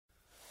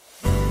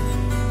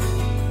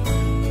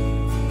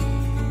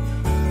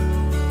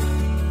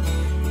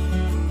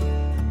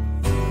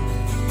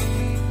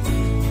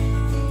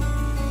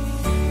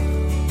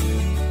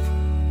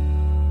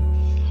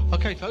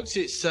Folks,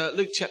 it's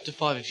Luke chapter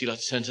 5, if you'd like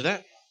to turn to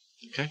that.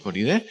 Okay,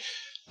 everybody there.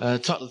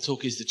 Title of the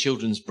talk is The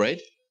Children's Bread.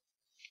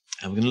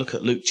 And we're going to look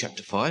at Luke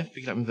chapter 5,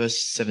 picking up in verse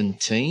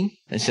 17.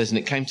 And it says, "And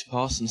it came to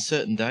pass on a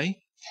certain day,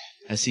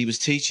 as he was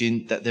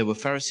teaching, that there were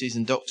Pharisees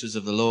and doctors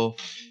of the law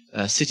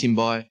sitting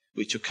by,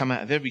 which were come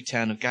out of every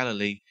town of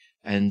Galilee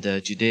and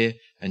Judea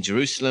and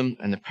Jerusalem,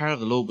 and the power of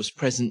the Lord was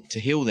present to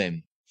heal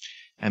them.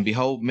 And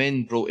behold,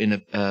 men brought in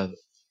a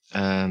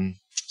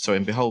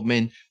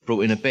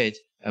bed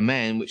a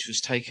man which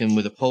was taken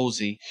with a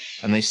palsy,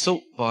 and they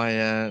sought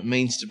by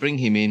means to bring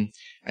him in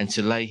and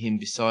to lay him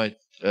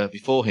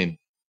before him.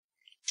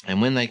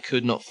 And when they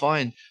could not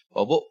find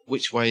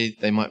which way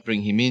they might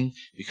bring him in,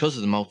 because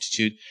of the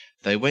multitude,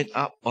 they went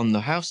up on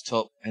the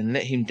housetop and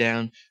let him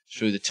down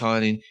through the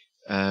tiling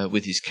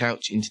with his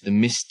couch into the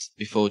midst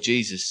before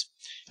Jesus.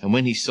 And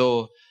when he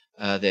saw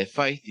their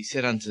faith, he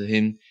said unto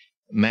him,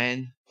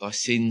 Man, thy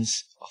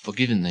sins are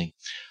forgiven thee."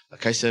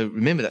 Okay, so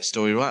remember that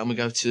story, right? And we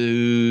go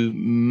to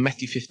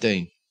Matthew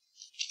 15.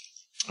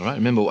 All right,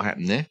 remember what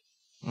happened there.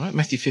 All right,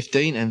 Matthew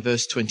 15 and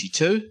verse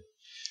 22.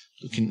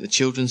 Looking at the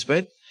children's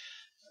bed.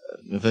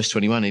 Verse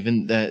 21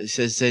 even. It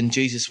says, "Then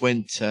Jesus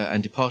went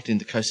and departed in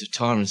the coast of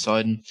Tyre and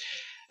Sidon.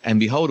 And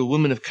behold, a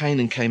woman of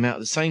Canaan came out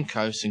of the same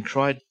coast and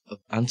cried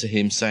unto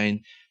him,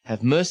 saying,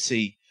 Have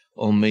mercy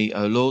on me,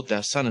 O Lord,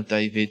 thou son of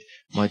David.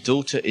 My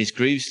daughter is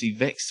grievously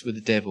vexed with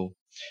the devil.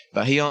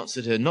 But he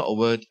answered her not a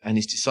word, and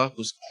his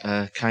disciples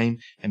came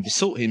and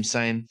besought him,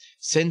 saying,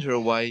 Send her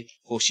away,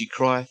 for she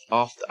crieth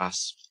after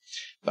us.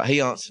 But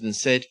he answered and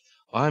said,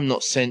 I am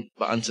not sent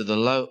but unto the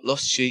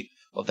lost sheep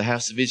of the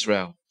house of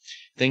Israel.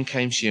 Then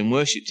came she and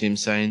worshipped him,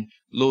 saying,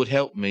 Lord,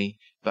 help me.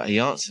 But he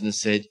answered and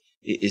said,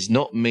 It is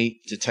not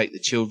meet to take the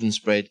children's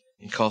bread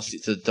and cast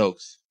it to the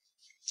dogs.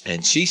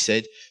 And she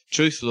said,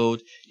 Truth,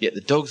 Lord, yet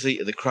the dogs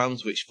eat of the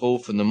crumbs which fall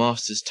from the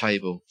master's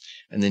table.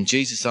 And then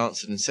Jesus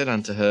answered and said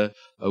unto her,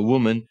 O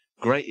woman,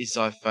 great is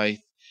thy faith,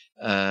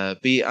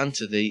 be it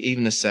unto thee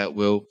even as thou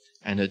wilt.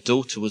 And her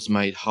daughter was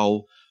made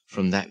whole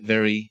from that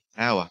very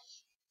hour."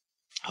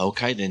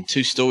 Okay, then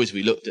two stories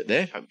we looked at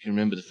there. Hope you can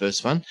remember the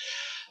first one.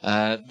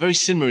 Very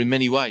similar in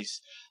many ways.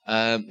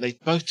 They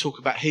both talk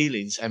about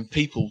healings and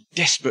people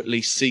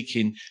desperately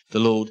seeking the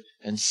Lord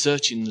and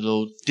searching the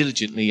Lord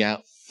diligently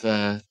out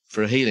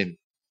for a healing.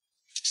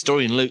 The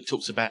story in Luke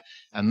talks about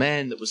a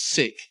man that was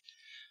sick,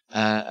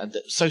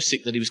 so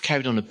sick that he was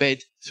carried on a bed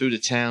through the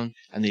town,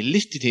 and they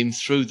lifted him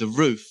through the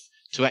roof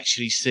to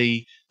actually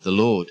see the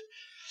Lord.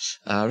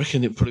 I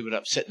reckon it probably would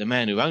upset the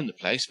man who owned the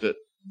place, but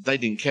they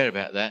didn't care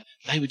about that.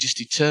 They were just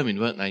determined,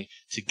 weren't they,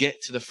 to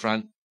get to the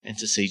front and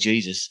to see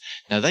Jesus.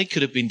 Now, they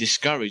could have been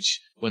discouraged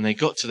when they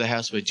got to the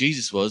house where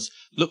Jesus was,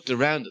 looked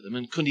around at them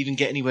and couldn't even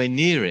get anywhere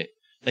near it.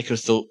 They could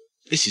have thought,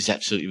 this is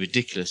absolutely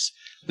ridiculous.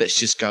 Let's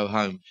just go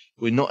home.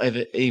 We're not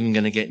ever even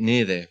going to get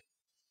near there.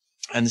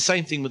 And the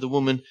same thing with the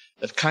woman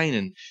of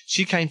Canaan.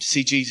 She came to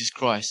see Jesus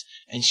Christ,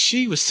 and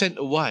she was sent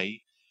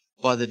away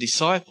by the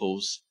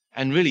disciples,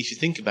 and really, if you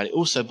think about it,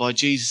 also by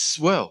Jesus as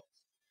well.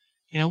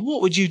 You know,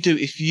 what would you do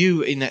if you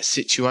were in that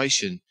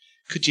situation?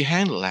 Could you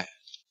handle that?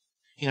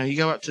 You know, you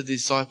go up to the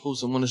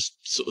disciples and want to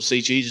sort of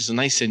see Jesus, and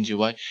they send you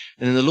away,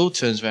 and then the Lord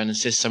turns around and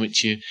says something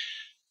to you,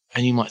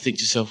 and you might think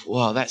to yourself,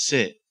 wow, that's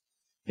it.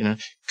 You know,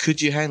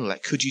 could you handle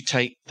that? Could you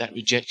take that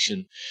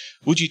rejection?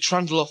 Would you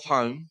trundle off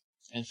home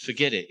and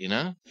forget it, you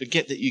know?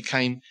 Forget that you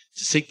came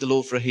to seek the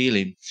Lord for a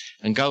healing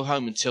and go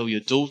home and tell your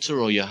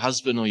daughter or your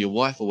husband or your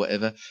wife or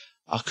whatever,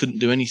 I couldn't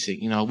do anything.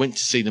 You know, I went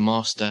to see the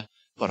master,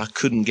 but I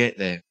couldn't get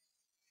there.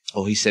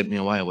 Or he sent me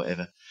away or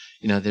whatever.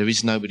 You know, there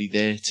is nobody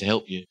there to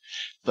help you.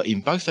 But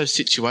in both those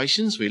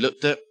situations we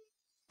looked at,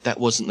 that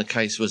wasn't the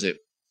case, was it?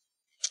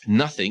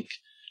 Nothing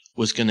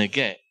was going to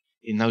get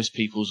in those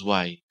people's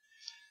way.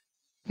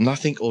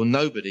 Nothing or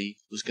nobody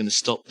was going to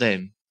stop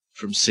them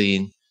from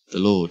seeing the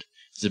Lord.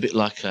 It's a bit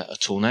like a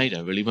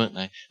tornado, really, weren't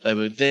they? They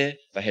were there,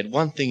 they had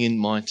one thing in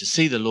mind, to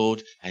see the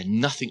Lord, and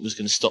nothing was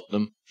going to stop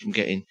them from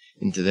getting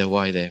into their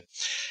way there.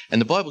 And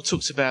the Bible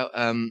talks about,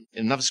 in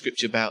another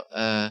scripture, about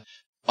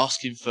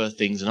asking for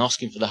things and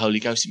asking for the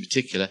Holy Ghost in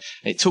particular.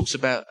 And it talks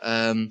about,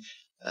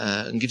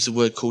 and gives a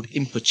word called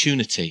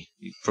importunity.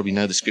 You probably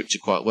know the scripture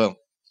quite well,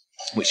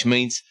 which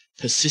means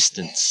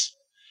persistence.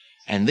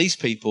 And these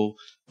people,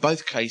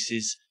 both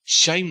cases,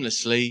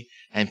 shamelessly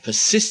and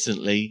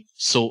persistently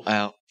sought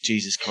out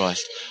Jesus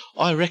Christ.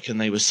 I reckon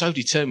they were so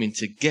determined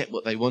to get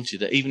what they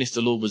wanted that even if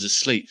the Lord was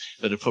asleep,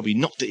 they'd have probably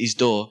knocked at his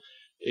door,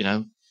 you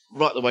know,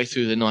 right the way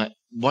through the night,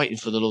 waiting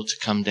for the Lord to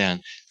come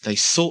down. They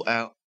sought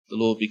out the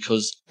Lord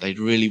because they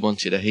really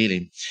wanted a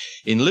healing.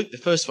 In Luke, the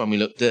first one we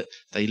looked at,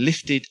 they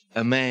lifted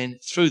a man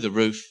through the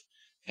roof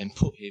and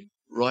put him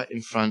right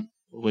in front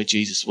of where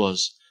Jesus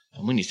was.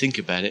 And when you think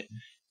about it,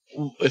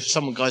 if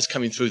some guy's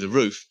coming through the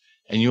roof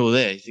and you're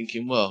there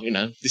thinking, well, you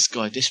know, this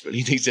guy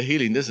desperately needs a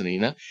healing, doesn't he? You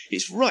know,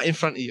 it's right in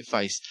front of your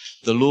face.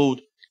 The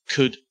Lord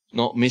could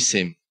not miss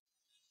him.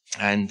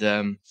 And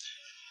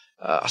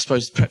I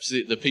suppose perhaps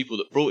the people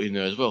that brought him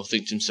there as well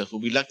think to themselves,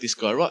 well, we lugged this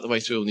guy right the way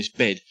through on this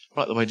bed,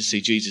 right the way to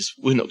see Jesus.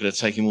 We're not going to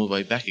take him all the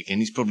way back again.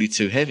 He's probably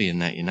too heavy in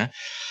that, you know.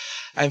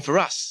 And for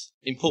us,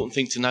 important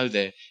thing to know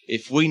there.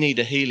 If we need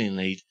a healing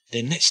lead,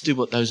 then let's do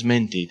what those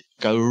men did.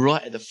 Go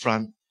right at the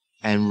front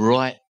and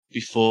right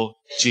before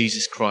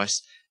Jesus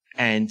Christ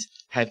and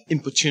have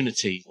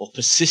importunity or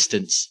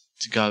persistence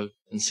to go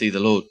and see the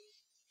Lord.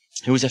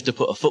 You always have to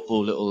put a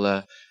football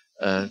little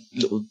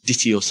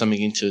ditty or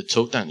something into a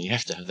talk, don't you? You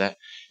have to have that.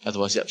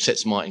 Otherwise it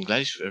upsets Martin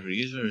Gladys, wherever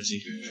he is. Where is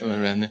he?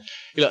 Somewhere around there.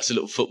 He likes a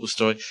little football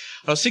story.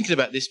 I was thinking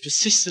about this,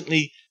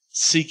 persistently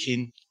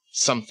seeking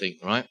something,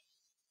 right?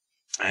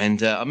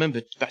 And I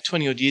remember about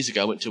 20 odd years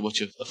ago, I went to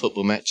watch a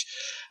football match.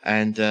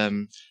 And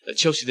at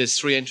Chelsea, there's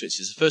 3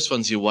 entrances. The first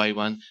one's the away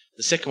one.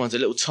 The second one's a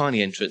little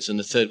tiny entrance. And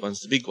the third one's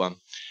the big one.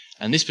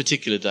 And this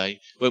particular day,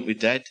 went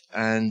with Dad.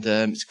 And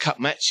it's a cup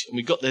match. And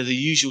we got there the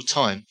usual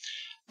time.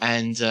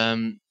 And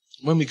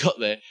when we got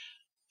there,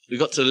 we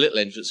got to the little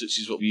entrance, which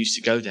is what we used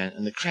to go down.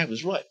 And the crowd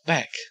was right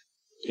back,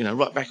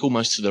 right back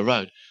almost to the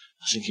road.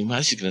 I was thinking, well,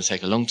 this is going to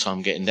take a long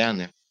time getting down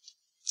there.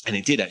 And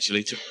it did,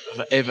 actually. It took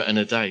forever and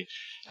a day.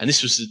 And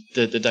this was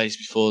the days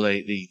before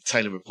the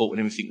Taylor report, when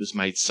everything was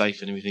made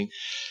safe and everything.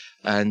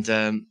 And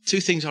 2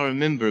 things I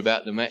remember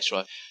about the match,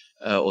 right,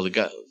 or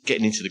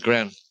getting into the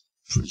ground,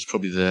 is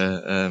probably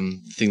the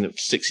thing that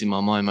sticks in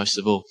my mind most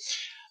of all.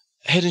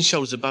 Head and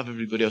shoulders above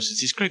everybody else.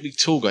 It's this great big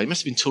tall guy. He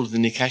must have been taller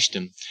than Nick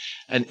Ashton.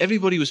 And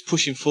everybody was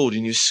pushing forward,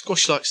 and he was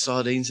squashed like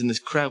sardines, and the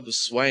crowd was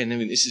swaying. I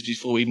mean, this is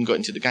before we even got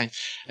into the game.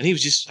 And he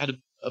was just had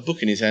a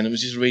book in his hand and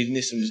was just reading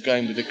this and was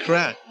going with the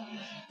crowd.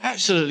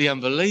 Absolutely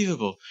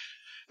unbelievable.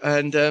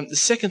 And the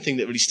second thing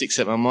that really sticks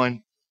out in my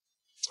mind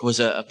was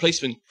a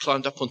policeman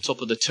climbed up on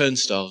top of the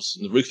turnstiles,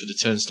 on the roof of the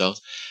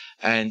turnstiles,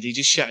 and he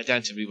just shouted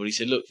down to everybody. He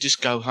said, look,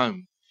 just go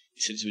home.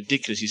 He said, it's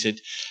ridiculous. He said,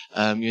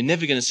 you're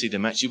never going to see the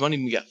match. You won't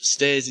even get up the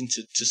stairs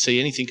to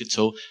see anything at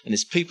all. And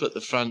there's people at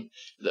the front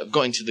that have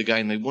got into the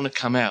game. They want to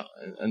come out,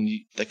 and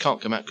they can't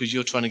come out because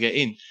you're trying to get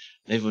in.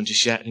 And everyone just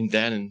shouted him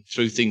down and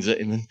threw things at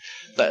him.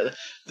 And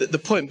the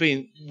point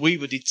being, we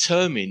were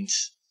determined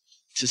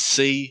to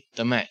see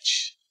the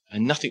match.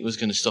 And nothing was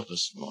going to stop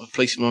us. Not a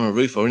policeman on a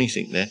roof or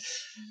anything there.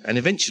 And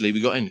eventually we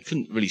got in.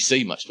 Couldn't really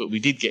see much, but we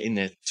did get in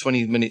there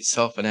 20 minutes,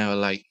 half an hour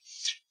late.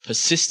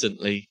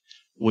 Persistently,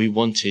 we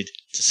wanted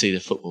to see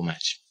the football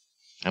match.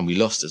 And we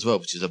lost as well,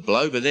 which is a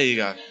blow, but there you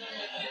go.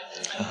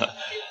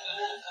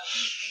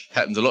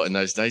 Happened a lot in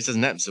those days.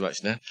 Doesn't happen so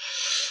much now.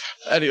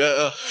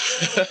 Anyway,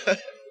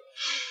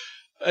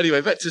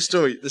 anyway, back to the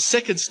story. The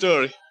second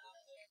story.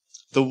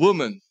 The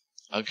woman,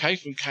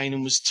 from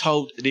Canaan was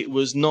told that it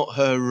was not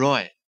her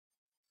right.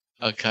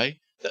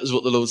 That was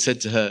what the Lord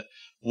said to her.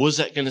 Was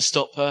that going to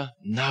stop her?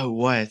 No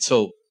way at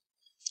all.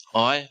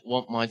 I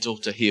want my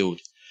daughter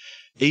healed.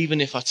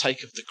 Even if I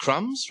take of the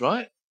crumbs,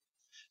 right?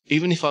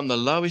 Even if I'm the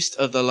lowest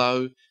of the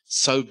low,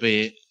 so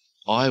be it.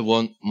 I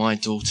want my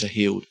daughter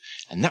healed.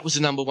 And that was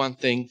the number one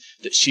thing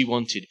that she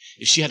wanted.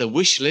 If she had a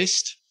wish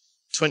list,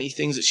 20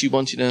 things that she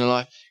wanted in her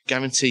life,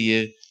 guarantee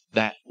you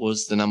that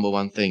was the number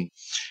one thing.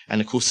 And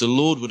of course the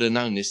Lord would have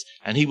known this,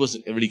 and he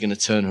wasn't really going to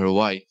turn her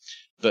away.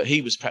 But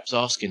he was perhaps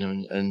asking her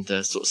and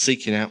sort of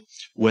seeking out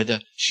whether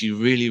she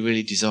really,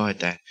 really desired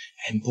that.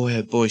 And boy,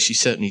 oh boy, she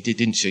certainly did,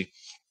 didn't she?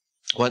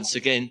 Once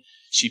again,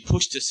 she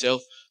pushed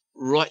herself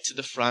right to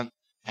the front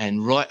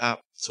and right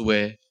up to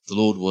where the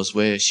Lord was,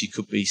 where she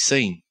could be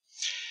seen.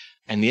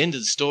 And the end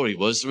of the story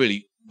was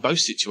really,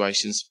 both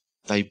situations,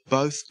 they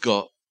both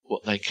got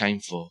what they came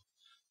for.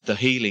 The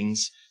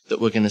healings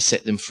that were going to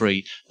set them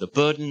free. The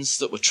burdens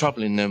that were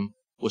troubling them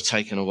were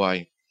taken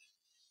away.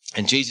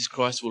 And Jesus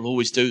Christ will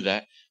always do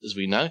that. As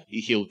we know,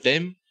 he healed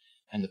them,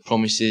 and the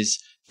promise is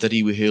that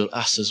he will heal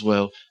us as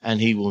well,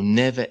 and he will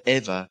never,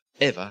 ever,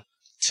 ever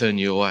turn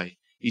you away.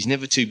 He's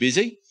never too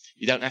busy.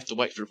 You don't have to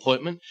wait for an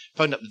appointment. I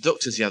phoned up the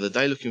doctors the other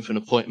day looking for an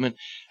appointment,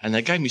 and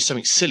they gave me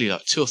something silly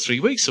like 2 or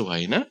 3 weeks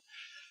away,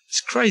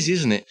 It's crazy,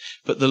 isn't it?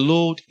 But the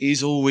Lord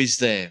is always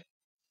there.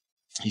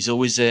 He's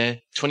always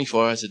there,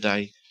 24 hours a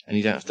day, and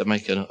you don't have to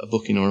make a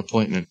booking or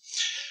appointment.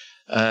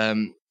 I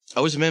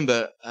always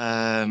remember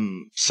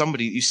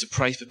somebody used to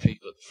pray for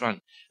people at the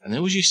front, and they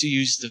always used to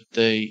use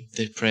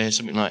the prayer,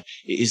 something like,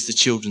 it is the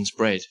children's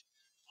bread.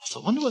 I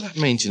thought, I wonder what that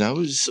means, It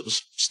was sort of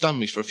stunned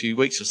me for a few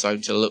weeks or so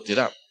until I looked it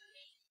up.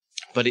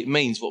 But it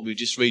means what we were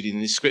just reading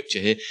in this scripture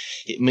here.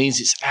 It means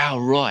it's our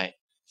right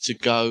to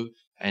go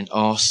and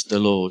ask the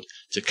Lord,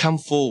 to come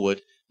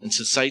forward and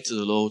to say to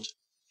the Lord,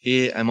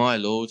 here am I,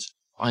 Lord,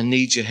 I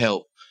need your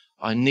help.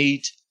 I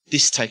need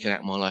this taken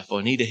out of my life, or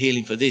I need a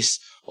healing for this,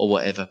 or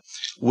whatever.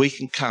 We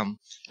can come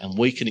and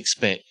we can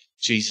expect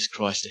Jesus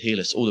Christ to heal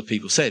us. All the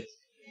people said,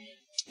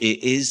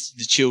 it is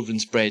the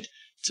children's bread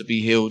to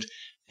be healed,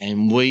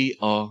 and we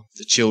are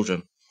the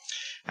children.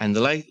 And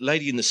the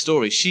lady in the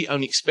story, she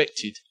only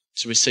expected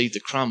to receive the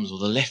crumbs or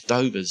the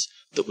leftovers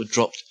that were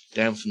dropped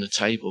down from the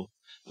table.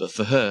 But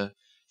for her,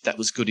 that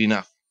was good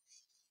enough.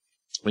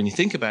 When you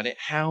think about it,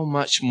 how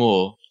much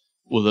more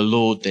will the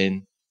Lord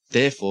then,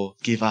 therefore,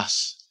 give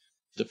us,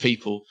 the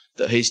people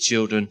that are his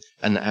children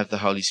and that have the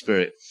Holy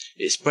Spirit?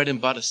 It's bread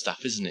and butter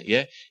stuff, isn't it?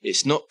 Yeah,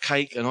 it's not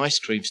cake and ice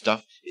cream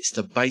stuff. It's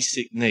the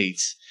basic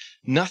needs.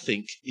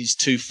 Nothing is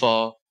too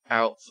far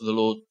out for the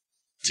Lord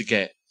to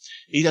get.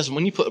 He doesn't,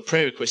 when you put a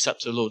prayer request up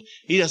to the Lord,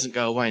 he doesn't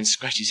go away and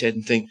scratch his head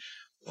and think,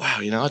 wow,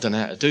 I don't know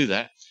how to do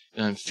that.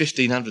 In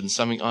 1500 and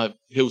something, I've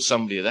healed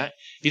somebody of that.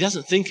 He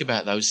doesn't think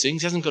about those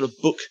things. He hasn't got a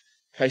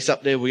bookcase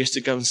up there where he has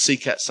to go and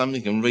seek out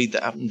something and read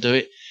that up and do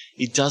it.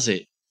 He does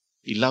it.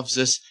 He loves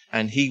us,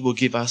 and he will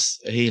give us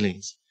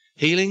healings.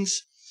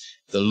 Healings,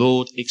 the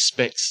Lord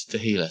expects to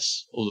heal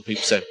us. All the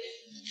people said.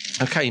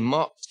 Okay,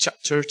 Mark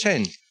chapter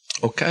 10.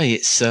 Okay,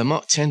 it's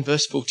Mark 10,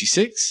 verse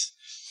 46.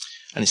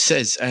 And it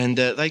says, and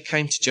they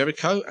came to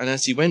Jericho, and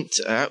as he went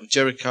out of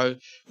Jericho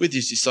with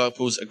his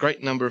disciples, a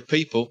great number of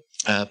people,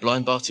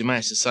 blind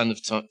Bartimaeus, the son of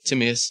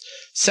Timaeus,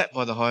 sat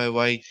by the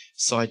highway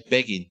side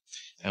begging.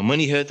 And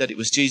when he heard that it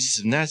was Jesus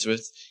of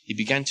Nazareth, he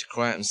began to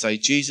cry out and say,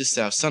 Jesus,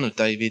 thou son of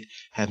David,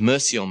 have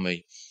mercy on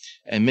me.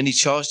 And many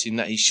charged him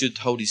that he should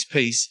hold his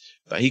peace,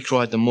 but he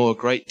cried the more a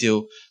great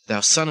deal, thou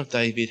son of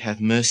David, have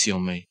mercy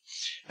on me.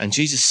 And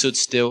Jesus stood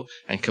still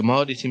and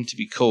commanded him to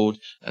be called,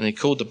 and he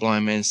called the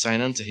blind man, saying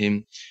unto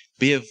him,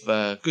 be of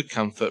good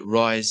comfort,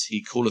 rise,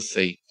 he calleth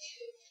thee.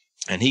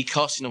 And he,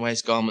 casting away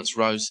his garments,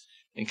 rose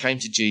and came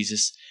to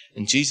Jesus.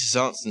 And Jesus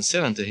answered and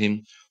said unto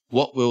him,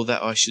 what will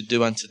that I should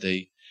do unto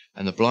thee?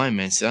 And the blind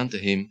man said unto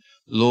him,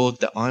 Lord,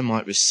 that I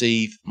might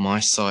receive my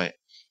sight.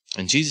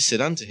 And Jesus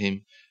said unto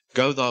him,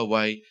 go thy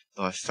way,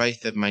 thy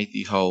faith hath made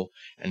thee whole.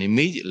 And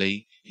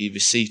immediately he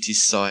received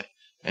his sight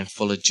and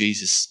followed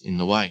Jesus in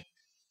the way.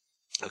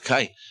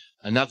 Okay,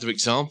 another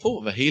example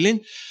of a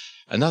healing.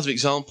 Another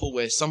example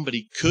where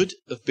somebody could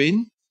have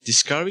been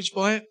discouraged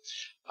by it.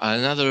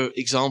 Another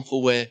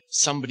example where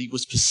somebody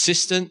was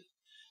persistent.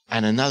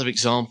 And another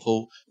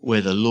example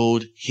where the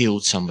Lord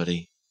healed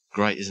somebody.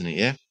 Great, isn't it?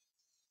 Yeah?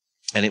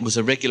 And it was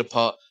a regular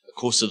part, of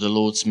course, of the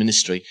Lord's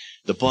ministry.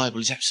 The Bible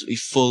is absolutely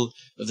full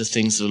of the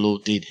things the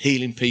Lord did,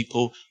 healing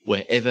people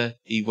wherever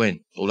he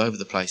went, all over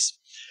the place.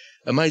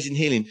 Amazing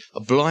healing. A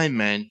blind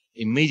man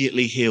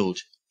immediately healed.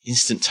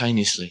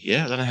 Instantaneously,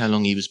 yeah? I don't know how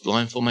long he was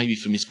blind for, maybe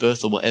from his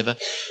birth or whatever,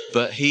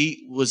 but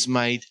he was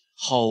made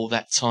whole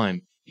that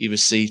time. He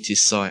received his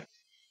sight.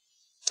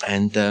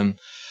 And,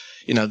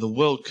 the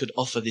world could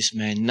offer this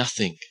man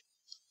nothing.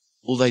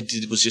 All they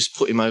did was just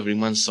put him over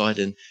in one side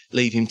and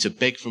leave him to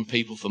beg from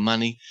people for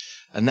money,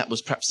 and that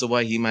was perhaps the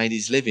way he made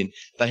his living.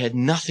 They had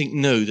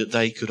nothing new that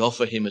they could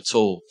offer him at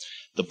all.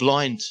 The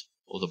blind,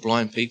 or the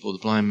blind people, the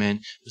blind man,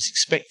 was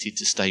expected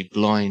to stay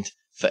blind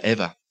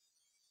forever.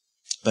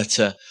 But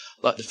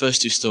like the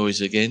first two stories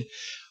again,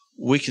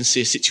 we can see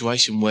a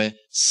situation where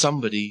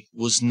somebody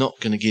was not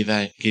going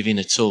to give in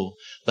at all.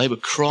 They were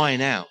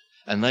crying out,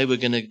 and they were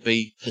going to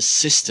be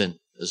persistent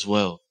as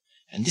well.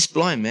 And this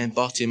blind man,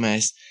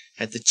 Bartimaeus,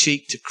 had the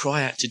cheek to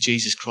cry out to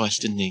Jesus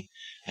Christ, didn't he?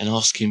 And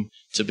ask him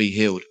to be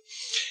healed.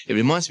 It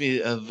reminds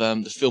me of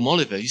the film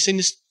Oliver. You seen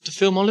the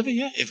film Oliver?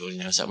 Yeah, everybody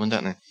knows that one,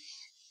 don't they?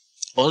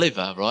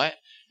 Oliver, right,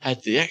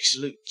 had the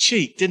absolute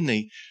cheek, didn't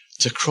he,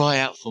 to cry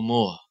out for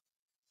more.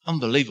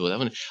 Unbelievable. I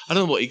don't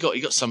know what he got. He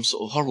got some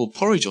sort of horrible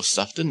porridge or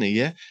stuff, didn't he?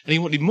 Yeah? And he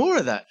wanted more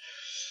of that.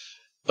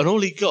 And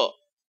all he got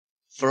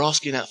for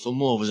asking out for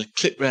more was a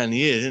clip round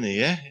the ear, didn't he?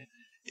 Yeah?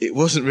 It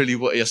wasn't really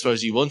what I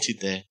suppose he wanted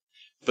there.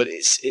 But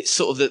it's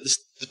sort of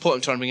the point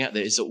I'm trying to bring out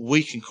there is that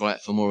we can cry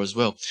out for more as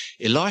well.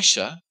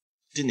 Elisha,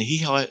 didn't he?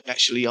 He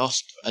actually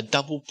asked a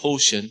double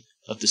portion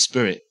of the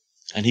Spirit.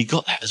 And he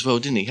got that as well,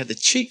 didn't he? He had the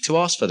cheek to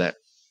ask for that.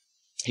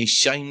 He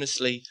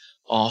shamelessly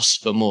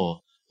asked for more,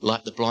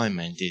 like the blind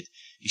man did.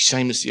 He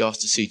shamelessly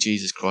asked to see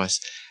Jesus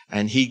Christ,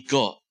 and he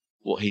got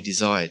what he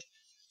desired,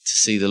 to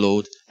see the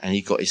Lord, and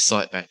he got his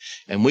sight back.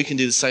 And we can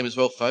do the same as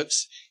well,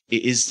 folks.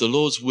 It is the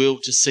Lord's will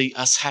to see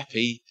us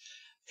happy,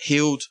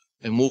 healed,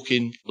 and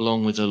walking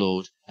along with the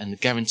Lord. And I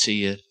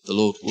guarantee you, the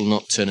Lord will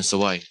not turn us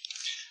away.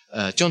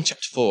 John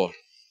chapter 4.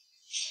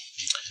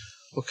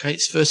 Okay,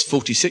 it's verse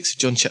 46 of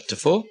John chapter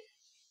 4.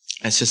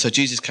 And so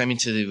Jesus came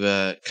into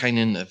the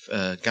Canaan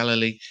of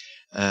Galilee,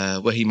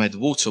 where he made the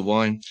water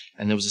wine,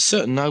 and there was a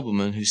certain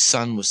nobleman whose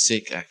son was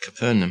sick at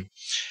Capernaum.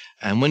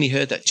 And when he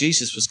heard that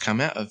Jesus was come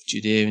out of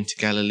Judea into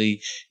Galilee,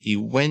 he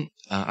went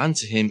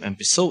unto him and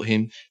besought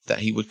him that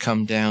he would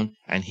come down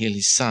and heal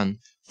his son,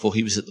 for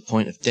he was at the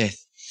point of death.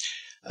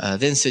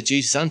 Then said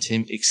Jesus unto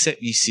him,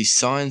 except ye see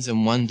signs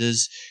and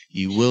wonders,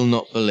 ye will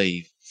not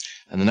believe.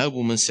 And the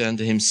nobleman said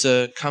unto him,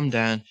 Sir, come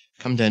down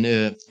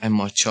here, and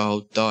my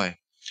child die.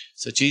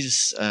 So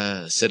Jesus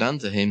said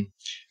unto him,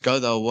 Go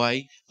thy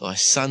way, thy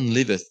son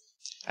liveth.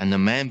 And the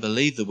man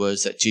believed the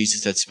words that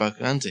Jesus had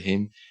spoken unto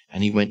him,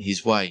 and he went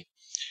his way.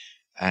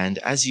 And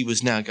as he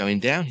was now going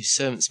down, his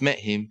servants met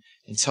him,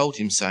 and told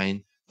him,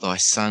 saying, Thy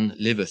son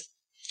liveth.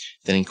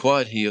 Then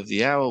inquired he of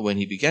the hour when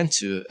he began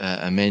to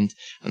amend,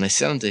 and they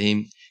said unto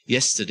him,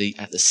 Yesterday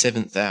at the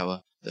 7th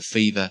hour the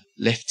fever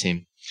left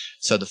him.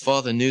 So the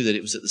father knew that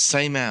it was at the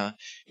same hour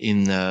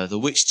in the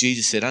which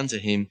Jesus said unto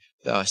him,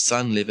 Thy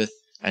son liveth,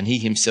 and he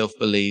himself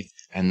believed,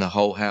 and the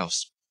whole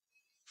house.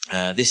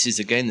 This is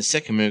again the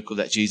second miracle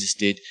that Jesus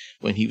did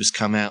when he was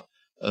come out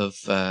of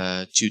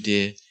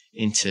Judea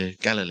into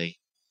Galilee.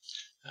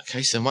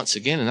 Okay, so once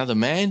again, another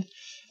man,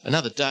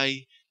 another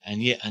day,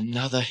 and yet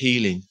another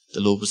healing the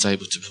Lord was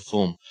able to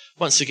perform.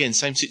 Once again,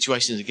 same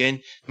situations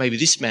again. Maybe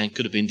this man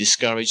could have been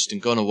discouraged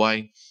and gone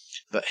away,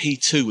 but he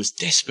too was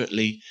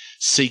desperately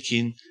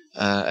seeking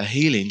a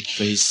healing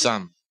for his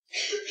son.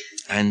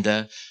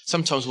 And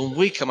sometimes when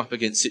we come up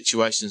against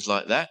situations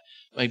like that,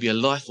 maybe a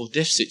life or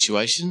death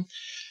situation,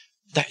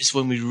 that is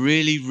when we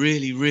really,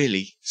 really,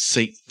 really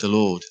seek the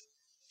Lord.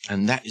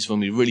 And that is when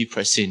we really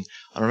press in.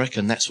 And I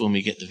reckon that's when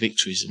we get the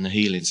victories and the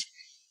healings.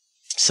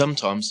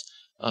 Sometimes,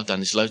 I've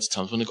done this loads of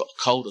times, when I've got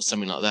a cold or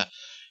something like that,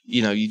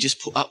 you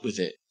just put up with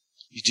it.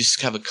 You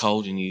just have a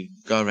cold and you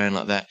go around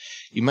like that.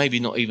 You maybe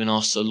not even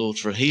ask the Lord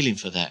for a healing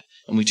for that.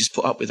 And we just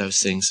put up with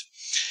those things.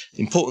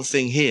 The important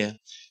thing here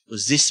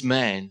was this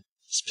man's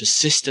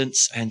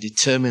persistence and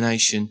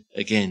determination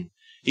again.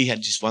 He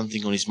had just one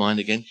thing on his mind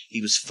again.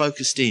 He was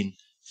focused in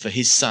for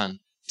his son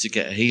to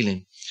get a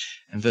healing.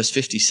 And verse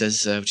 50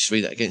 says, just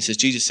read that again. It says,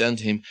 Jesus said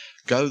unto him,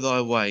 Go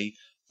thy way,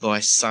 thy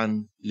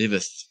son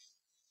liveth.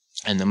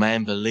 And the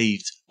man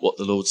believed what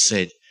the Lord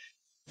said.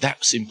 That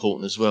was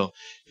important as well,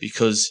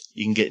 because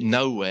you can get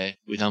nowhere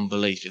with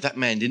unbelief. If that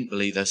man didn't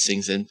believe those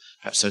things, then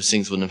perhaps those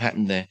things wouldn't have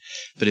happened there.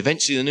 But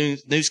eventually the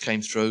news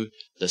came through.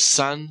 The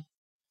son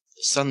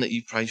that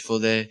you prayed for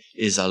there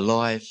is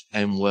alive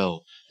and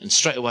well. And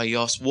straight away you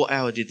asked, what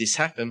hour did this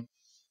happen?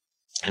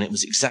 And it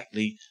was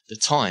exactly the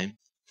time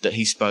that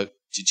he spoke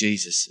to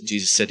Jesus. And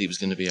Jesus said he was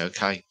going to be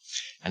okay.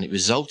 And it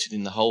resulted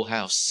in the whole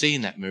house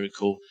seeing that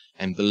miracle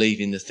and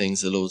believing the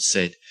things the Lord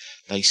said.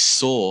 They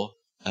saw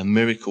a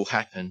miracle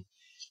happen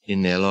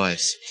in their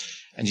lives.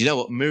 And you know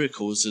what?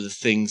 Miracles are the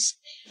things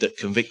that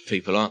convict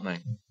people, aren't they?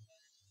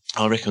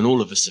 I reckon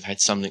all of us have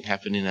had something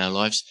happen in our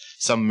lives,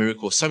 some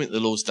miracle, something the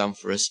Lord's done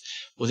for us.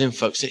 Well then,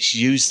 folks, let's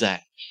use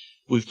that.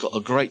 We've got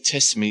a great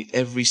testimony,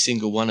 every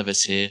single one of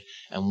us here,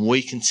 and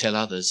we can tell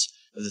others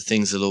of the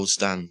things the Lord's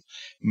done.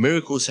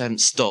 Miracles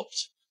haven't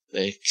stopped.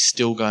 They're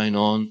still going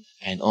on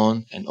and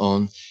on and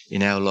on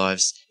in our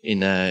lives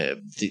in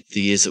the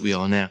years that we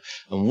are now.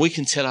 And we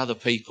can tell other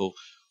people,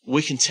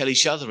 we can tell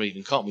each other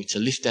even, can't we, to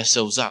lift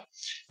ourselves up.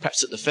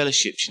 Perhaps at the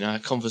fellowships, our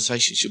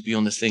conversation should be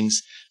on the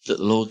things that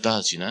the Lord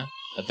does,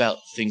 about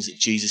the things that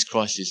Jesus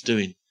Christ is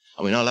doing.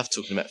 I mean, I love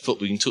talking about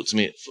football. You can talk to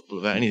me at football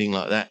about anything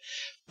like that.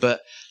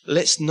 But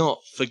let's not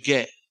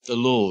forget the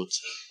Lord.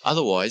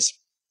 Otherwise,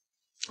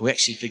 we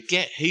actually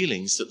forget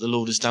healings that the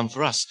Lord has done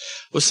for us.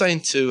 I was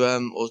saying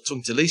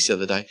talking to Lisa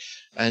the other day,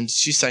 and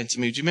she's saying to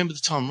me, do you remember the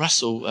time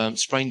Russell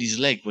sprained his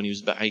leg when he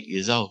was about 8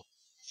 years old?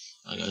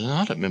 I go, no,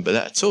 I don't remember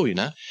that at all,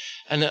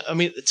 And I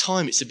mean, at the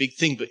time, it's a big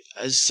thing, but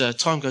as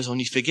time goes on,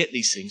 you forget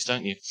these things,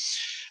 don't you?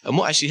 And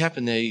what actually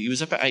happened there, he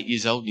was about 8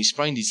 years old and he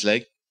sprained his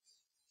leg.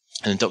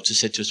 And the doctor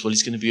said to us, well,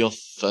 he's going to be off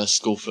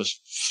school for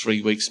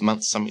 3 weeks,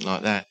 months, something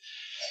like that.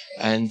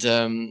 And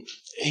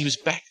he was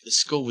back at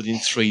school within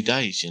 3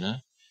 days,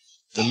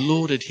 The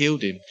Lord had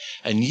healed him.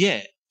 And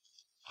yet,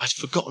 I'd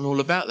forgotten all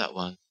about that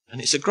one.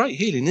 And it's a great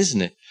healing,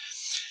 isn't it?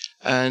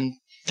 And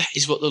that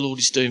is what the Lord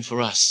is doing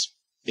for us.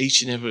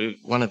 Each and every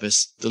one of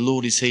us, the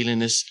Lord is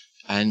healing us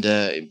and,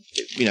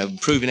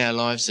 improving our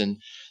lives and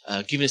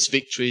giving us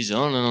victories and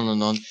on and on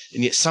and on.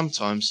 And yet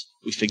sometimes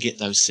we forget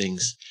those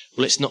things.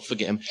 Well, let's not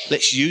forget them.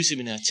 Let's use them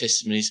in our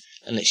testimonies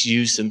and let's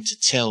use them to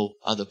tell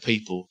other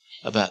people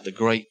about the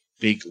great,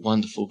 big,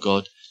 wonderful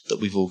God that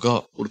we've all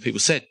got. All the people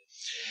said.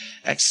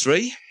 Acts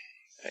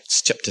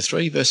chapter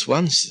 3, verse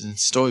 1. This is a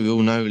story we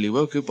all know really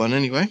well. Good one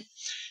anyway. It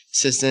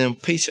says, Then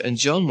Peter and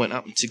John went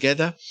up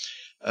together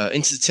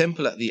into the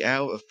temple at the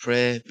hour of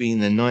prayer, being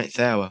the 9th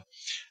hour.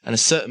 And a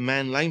certain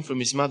man, lame from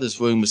his mother's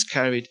womb, was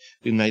carried,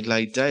 whom they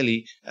laid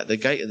daily at the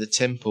gate of the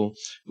temple,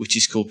 which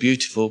is called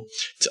Beautiful,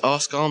 to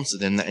ask alms of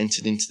them that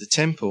entered into the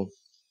temple,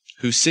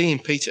 who, seeing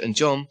Peter and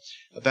John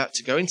about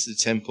to go into the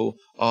temple,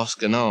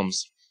 asked an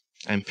alms.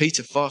 And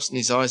Peter fastened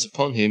his eyes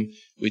upon him,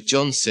 with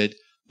John said,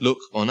 Look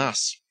on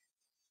us.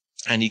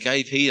 And he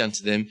gave heed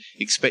unto them,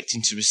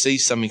 expecting to receive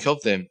something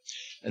of them.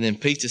 And then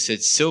Peter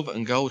said, Silver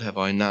and gold have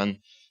I none,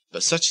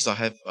 but such as I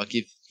have I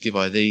give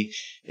I thee.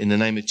 In the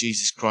name of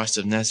Jesus Christ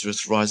of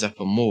Nazareth, rise up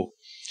and walk.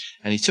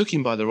 And he took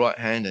him by the right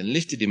hand and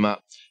lifted him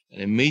up,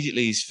 and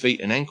immediately his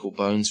feet and ankle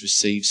bones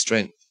received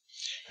strength.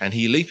 And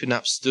he, leaping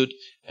up, stood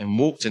and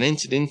walked and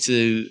entered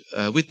into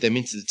with them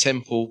into the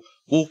temple,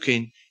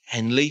 walking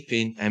and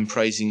leaping and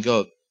praising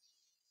God.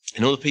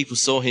 And all the people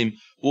saw him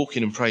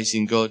walking and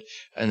praising God,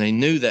 and they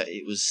knew that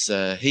it was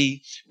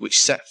he which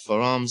sat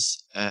for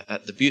alms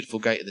at the beautiful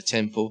gate of the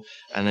temple,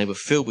 and they were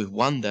filled with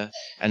wonder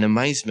and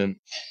amazement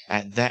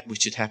at that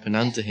which had happened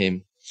unto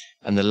him.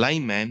 And the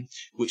lame man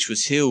which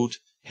was healed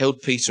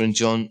held Peter and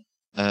John.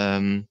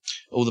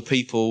 All the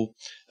people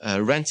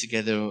ran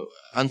together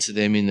unto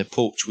them in the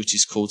porch which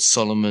is called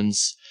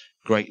Solomon's,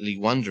 greatly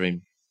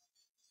wondering.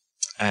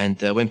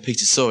 And when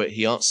Peter saw it,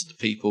 he answered the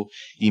people,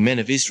 Ye men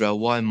of Israel,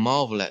 why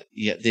marvel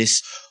ye at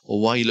this,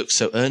 or why ye look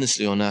so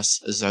earnestly on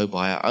us, as though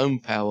by our own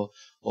power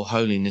or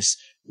holiness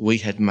we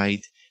had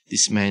made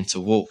this man to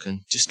walk?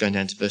 And just going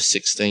down to verse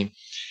 16.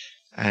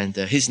 And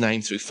his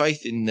name, through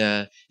faith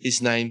in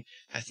his name,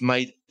 hath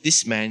made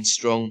this man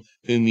strong,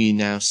 whom ye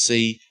now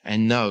see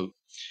and know.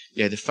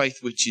 Yeah, the faith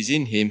which is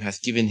in him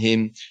hath given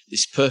him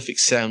this perfect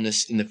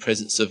soundness in the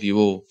presence of you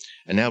all.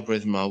 And now,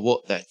 brethren, I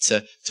wot that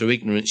through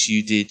ignorance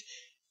you did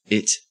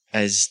it,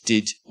 as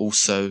did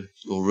also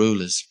your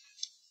rulers.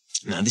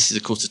 Now, this is,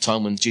 of course, the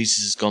time when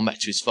Jesus has gone back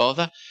to his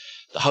Father.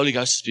 The Holy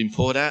Ghost has been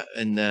poured out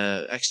in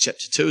Acts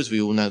chapter 2, as we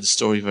all know the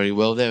story very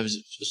well there, as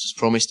was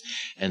promised.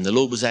 And the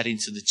Lord was adding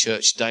to the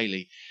church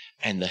daily.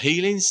 And the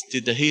healings,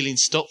 did the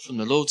healings stop from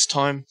the Lord's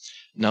time?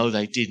 No,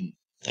 they didn't.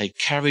 They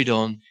carried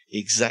on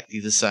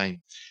exactly the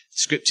same.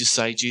 Scriptures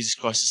say Jesus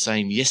Christ is the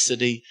same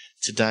yesterday,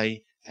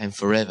 today, and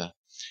forever.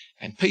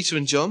 And Peter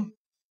and John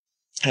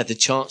had the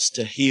chance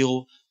to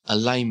heal a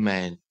lame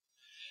man.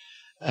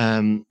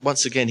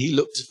 Once again, he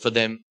looked for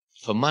them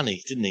for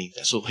money, didn't he?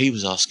 That's what he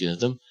was asking of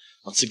them.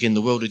 Once again,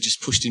 the world had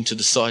just pushed him to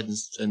the side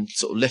and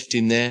sort of left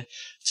him there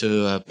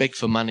to beg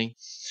for money.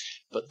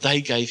 But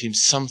they gave him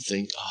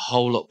something a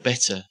whole lot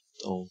better,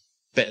 or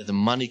better than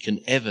money can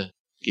ever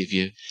give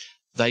you.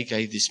 They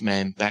gave this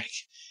man back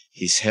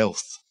his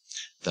health.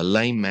 The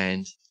lame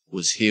man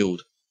was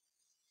healed.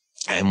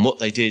 And what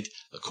they did,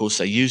 of course,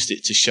 they used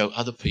it to show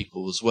other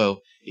people as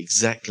well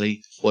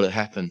exactly what had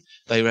happened.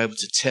 They were able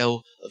to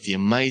tell of the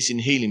amazing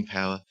healing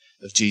power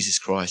of Jesus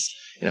Christ.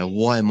 You know,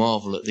 why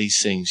marvel at these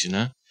things, you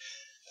know?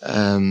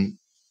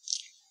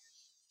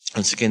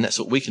 Once again, that's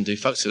what we can do,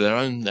 folks, with our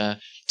own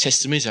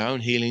testimonies, our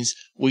own healings.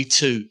 We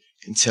too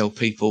can tell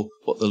people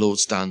what the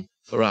Lord's done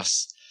for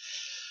us.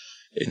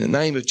 In the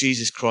name of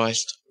Jesus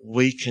Christ,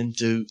 we can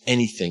do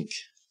anything.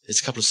 There's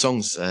a couple of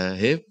songs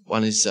here.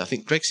 One is, I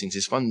think Greg sings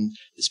this one.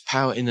 There's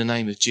power in the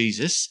name of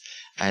Jesus.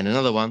 And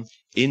another one,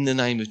 in the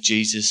name of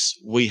Jesus,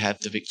 we have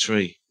the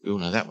victory. We all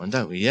know that one,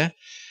 don't we? Yeah.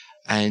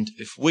 And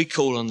if we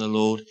call on the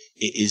Lord,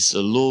 it is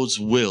the Lord's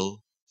will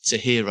to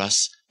hear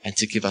us and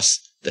to give us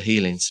the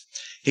healings.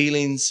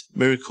 Healings,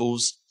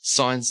 miracles,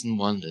 signs and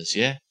wonders.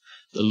 Yeah.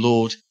 The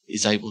Lord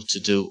is able to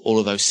do all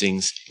of those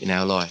things in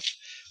our life.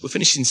 We're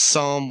finishing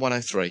Psalm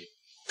 103.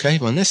 Okay,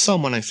 well, there's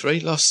Psalm 103,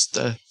 last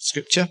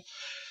scripture.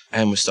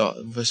 And we'll start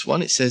in verse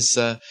 1. It says,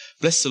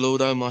 Bless the Lord,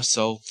 O my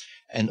soul,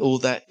 and all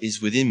that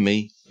is within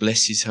me,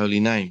 bless his holy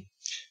name.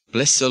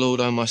 Bless the Lord,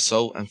 O my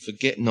soul, and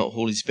forget not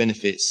all his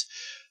benefits,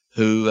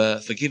 who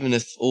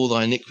forgiveth all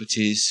thy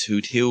iniquities,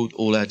 who healed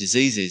all our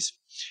diseases,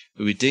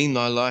 who redeemed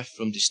thy life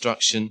from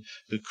destruction,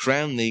 who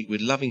crowned thee with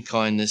loving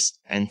kindness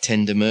and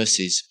tender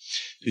mercies,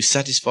 who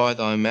satisfy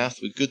thy mouth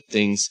with good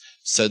things,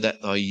 so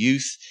that thy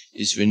youth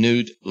is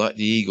renewed like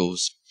the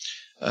eagles.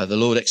 The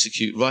Lord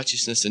execute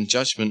righteousness and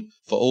judgment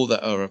for all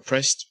that are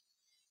oppressed.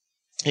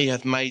 He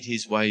hath made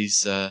his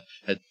ways,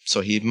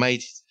 he had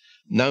made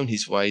known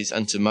his ways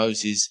unto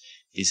Moses,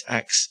 his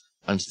acts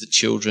unto the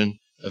children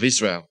of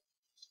Israel.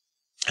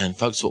 And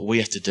folks, what we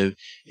have to do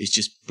is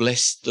just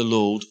bless the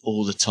Lord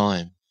all the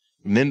time.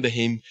 Remember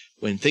him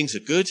when things are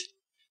good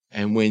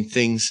and when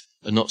things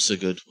are not so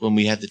good, when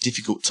we have the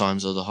difficult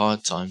times or the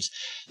hard times.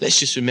 Let's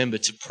just remember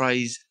to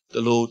praise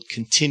the Lord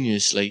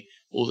continuously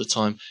all the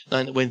time,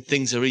 knowing that when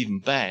things are even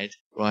bad,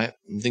 right,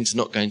 and things are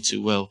not going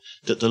too well,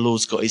 that the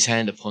Lord's got his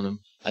hand upon them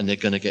and they're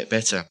going to get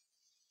better.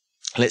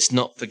 Let's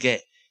not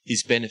forget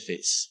his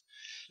benefits.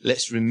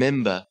 Let's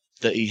remember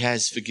that he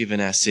has forgiven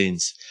our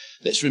sins.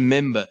 Let's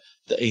remember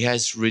that he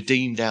has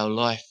redeemed our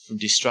life from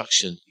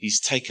destruction.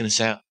 He's taken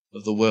us out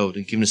of the world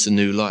and given us a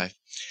new life.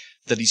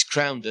 That he's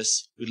crowned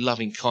us with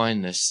loving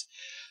kindness.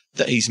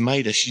 That he's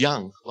made us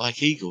young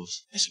like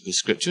eagles. That's a good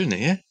scripture, isn't it?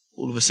 Yeah?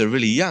 All of us are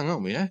really young,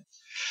 aren't we? Yeah?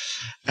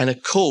 And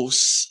of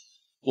course,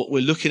 what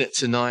we're looking at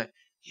tonight,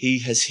 he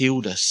has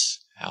healed us.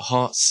 Our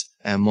hearts,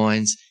 our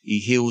minds. He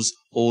heals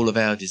all of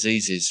our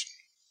diseases.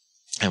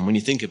 And when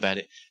you think about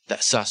it,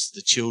 that's us,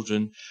 the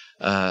children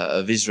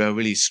of Israel,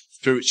 really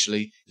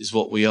spiritually is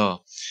what we are.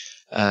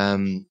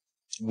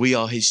 We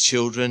are his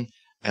children,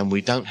 and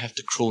we don't have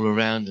to crawl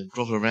around and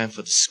grovel around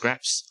for the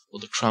scraps or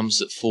the crumbs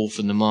that fall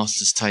from the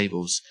master's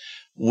tables.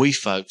 We,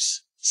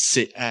 folks,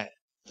 sit at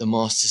the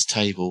master's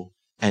table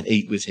and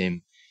eat with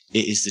him.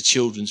 It is the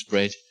children's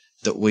bread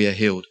that we are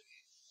healed.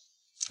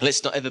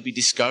 Let's not ever be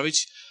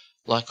discouraged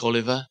like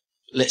Oliver.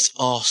 Let's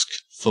ask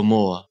for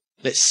more.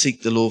 Let's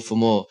seek the Lord for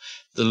more.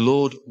 The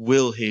Lord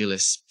will heal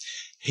us.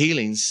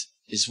 Healings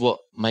is what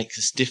makes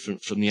us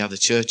different from the other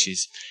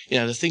churches. You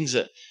know, the things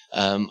that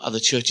other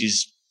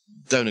churches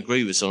don't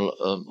agree with,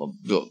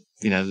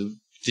 you know, the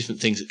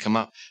different things that come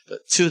up. But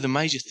two of the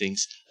major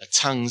things are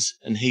tongues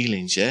and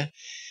healings, yeah?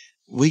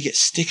 We get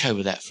stick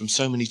over that from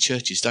so many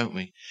churches, don't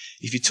we?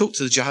 If you talk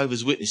to the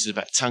Jehovah's Witnesses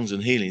about tongues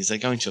and healings, they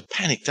go into a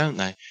panic, don't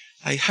they?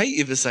 They hate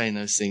you for saying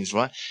those things,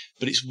 right?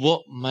 But it's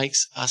what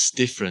makes us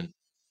different.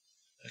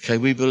 Okay,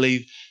 we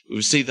believe, we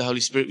receive the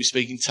Holy Spirit, we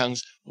speak in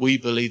tongues. We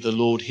believe the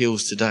Lord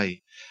heals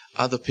today.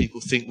 Other people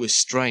think we're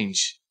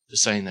strange for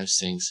saying those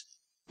things.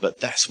 But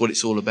that's what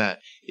it's all about.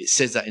 It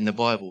says that in the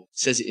Bible. It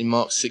says it in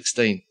Mark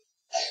 16.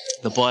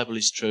 The Bible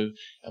is true,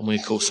 and we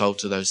of course hold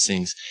to those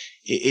things.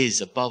 It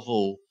is, above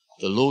all,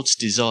 the Lord's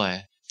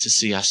desire to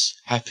see us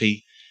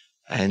happy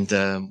and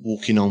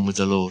walking on with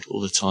the Lord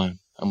all the time.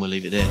 And we'll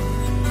leave it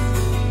there.